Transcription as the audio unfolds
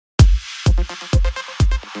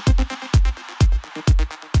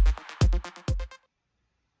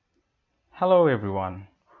Hello everyone,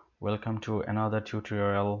 welcome to another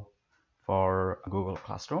tutorial for Google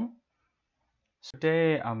Classroom. So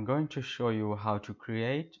today I'm going to show you how to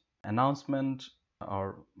create announcement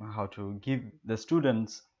or how to give the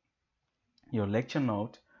students your lecture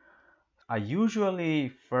note. I usually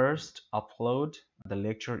first upload the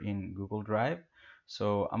lecture in Google Drive.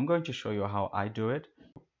 So I'm going to show you how I do it.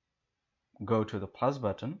 Go to the plus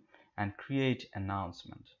button and create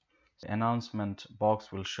announcement. The announcement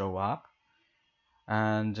box will show up.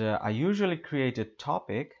 And I usually create a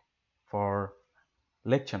topic for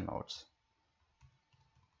lecture notes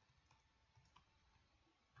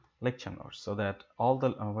so that all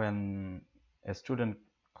the when a student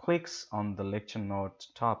clicks on the lecture note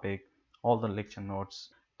topic, all the lecture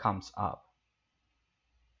notes comes up.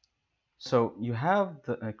 So you have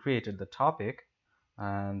created the topic,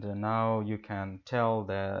 and now you can tell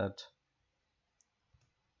that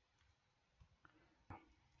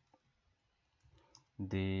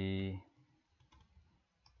the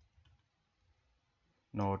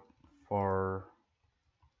note for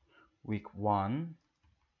week 1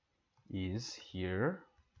 is here.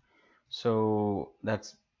 So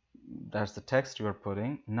that's the text you are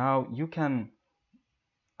putting. Now you can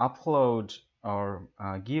upload or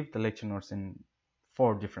give the lecture notes in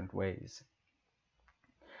 4 different ways.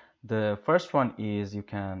 The first one is you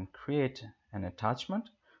can create an attachment.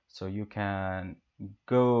 So you can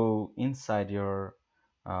go inside your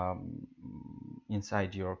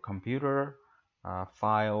computer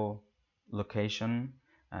file location,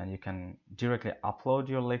 and you can directly upload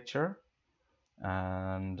your lecture,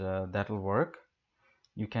 and that will work.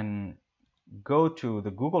 You can go to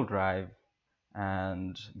the Google Drive,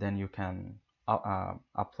 and then you can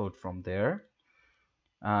upload from there.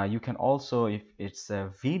 You can also, if it's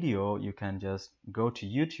a video, you can just go to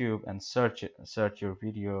YouTube and search your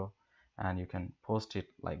video, and you can post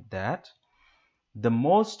it like that. The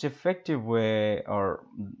most effective way, or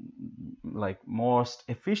like most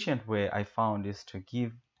efficient way I found, is to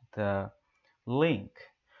give the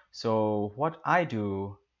link. So what I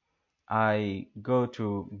do, I go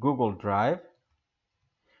to Google Drive,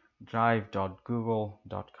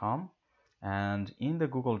 drive.google.com, and in the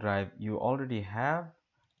Google Drive you already have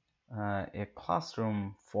a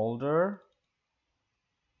classroom folder,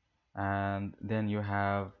 and then you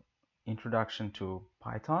have introduction to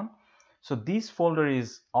Python. So this folder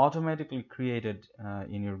is automatically created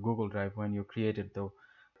in your Google Drive when you created the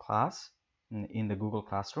class in the Google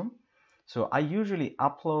Classroom. So I usually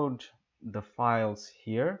upload the files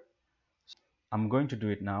here. I'm going to do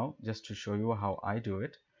it now just to show you how I do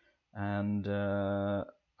it, and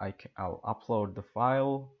I'll upload the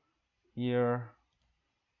file here.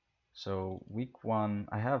 So week 1,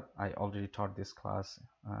 I already taught this class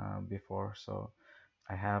before, so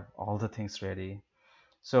I have all the things ready.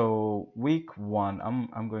 So week 1,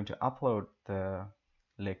 I'm going to upload the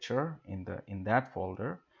lecture in that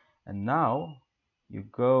folder, and now you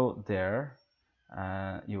go there,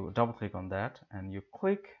 you double click on that, and you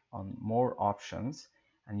click on more options,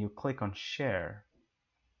 and you click on share.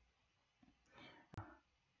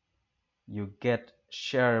 You get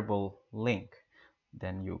shareable link.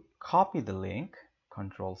 Then you copy the link,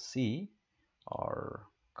 Control C or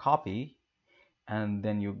copy, and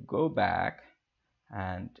then you go back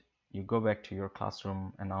to your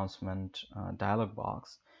classroom announcement dialog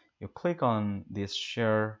box. You click on this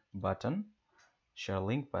share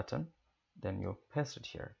link button, then you paste it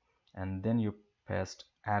here, and then you paste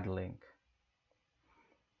add link.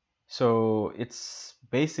 So it's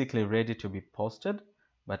basically ready to be posted,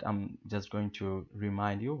 but I'm just going to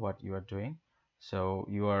remind you what you are doing. So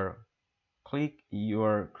you are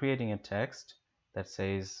creating a text that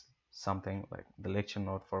says something like the lecture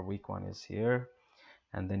note for week 1 is here,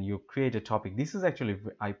 and then you create a topic. This is actually,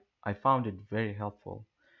 I found it very helpful.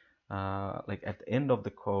 Like at the end of the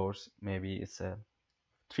course, maybe it's a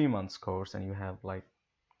 3 months course and you have like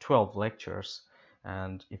 12 lectures,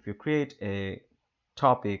 and if you create a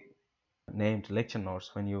topic named lecture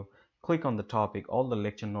notes, when you click on the topic, all the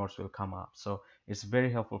lecture notes will come up. So it's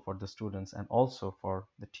very helpful for the students and also for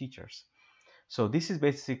the teachers. So this is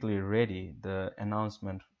basically ready. The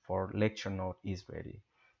announcement for lecture note is ready.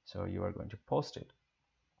 So you are going to post it.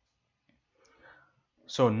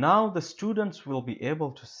 So now the students will be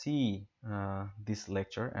able to see this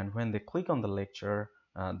lecture, and when they click on the lecture,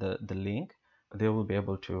 the link, they will be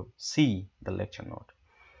able to see the lecture note.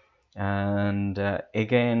 And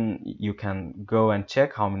again, you can go and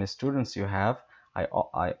check how many students you have. I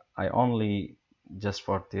only, just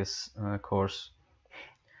for this course,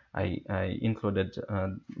 I included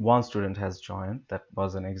 1 student has joined. That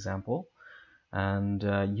was an example. And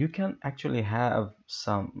you can actually have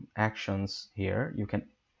some actions here. You can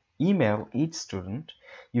email each student.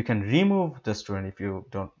 You can remove the student if you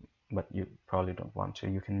don't, but you probably don't want to.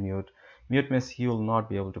 You can mute. Mute means he will not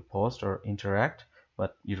be able to post or interact,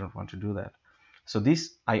 but you don't want to do that. So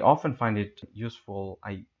this, I often find it useful.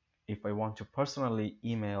 If I want to personally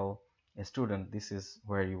email a student, this is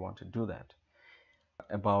where you want to do that.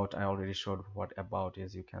 About, I already showed what about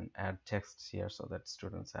is. You can add texts here so that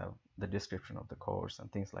students have the description of the course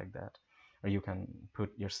and things like that. Or you can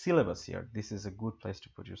put your syllabus here. This is a good place to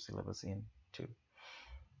put your syllabus in too.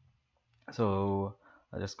 So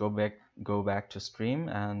I'll just go back to stream,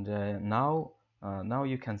 and now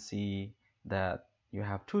you can see that you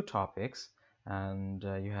have two topics, and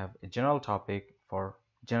you have a general topic for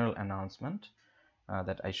general announcement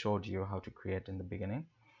that I showed you how to create in the beginning.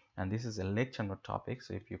 And this is a lecture note topic.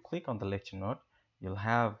 So if you click on the lecture note, you'll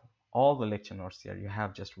have all the lecture notes here. You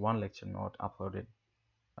have just one lecture note uploaded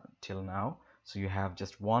till now. So you have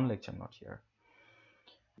just one lecture note here.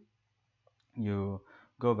 You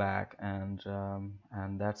go back, and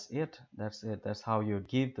that's it. That's how you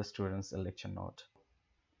give the students a lecture note.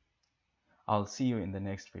 I'll see you in the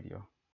next video.